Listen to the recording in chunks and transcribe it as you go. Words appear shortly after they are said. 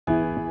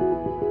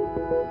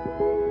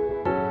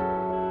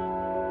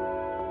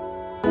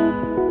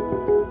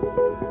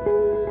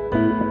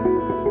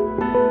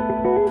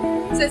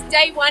So it's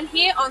day one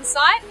here on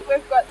site.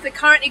 We've got the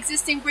current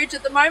existing bridge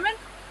at the moment,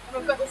 and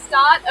we've got the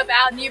start of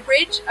our new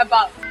bridge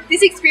above.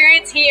 This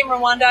experience here in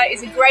Rwanda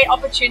is a great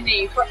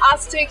opportunity for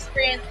us to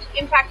experience the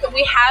impact that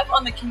we have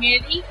on the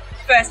community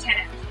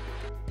firsthand.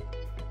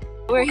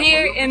 We're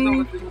here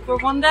in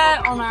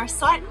Rwanda on our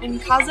site in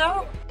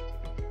Kazo.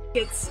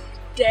 It's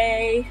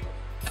day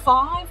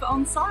 5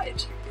 on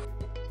site.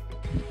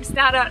 We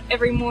start out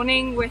every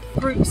morning with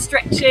group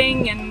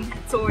stretching and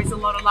it's always a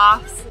lot of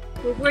laughs.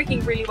 We're working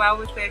really well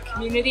with the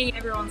community,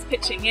 everyone's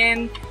pitching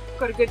in,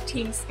 got a good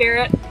team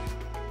spirit.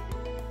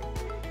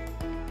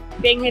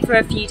 Being here for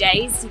a few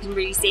days, you can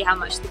really see how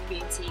much the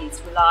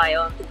communities rely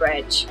on the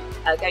bridge,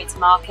 going to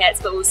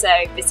markets but also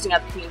visiting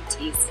other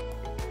communities.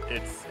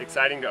 It's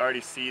exciting to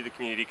already see the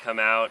community come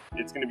out.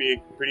 It's going to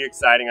be pretty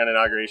exciting on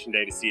inauguration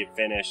day to see it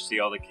finish, see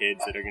all the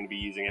kids that are going to be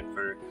using it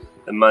for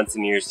the months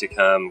and years to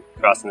come,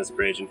 crossing this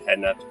bridge and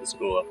heading up to the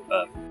school up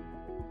above.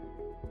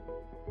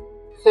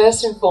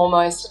 First and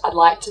foremost, I'd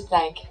like to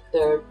thank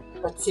the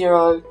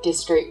Rutsiro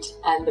district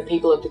and the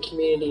people of the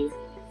community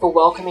for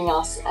welcoming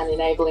us and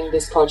enabling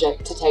this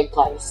project to take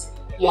place.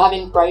 You have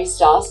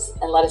embraced us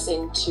and let us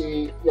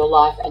into your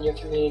life and your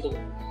community.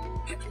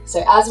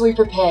 So as we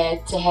prepare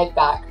to head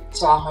back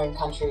to our home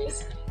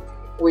countries,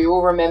 we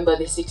will remember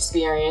this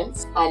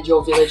experience and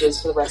your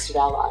villages for the rest of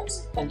our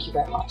lives. Thank you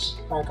very much.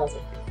 Kazo.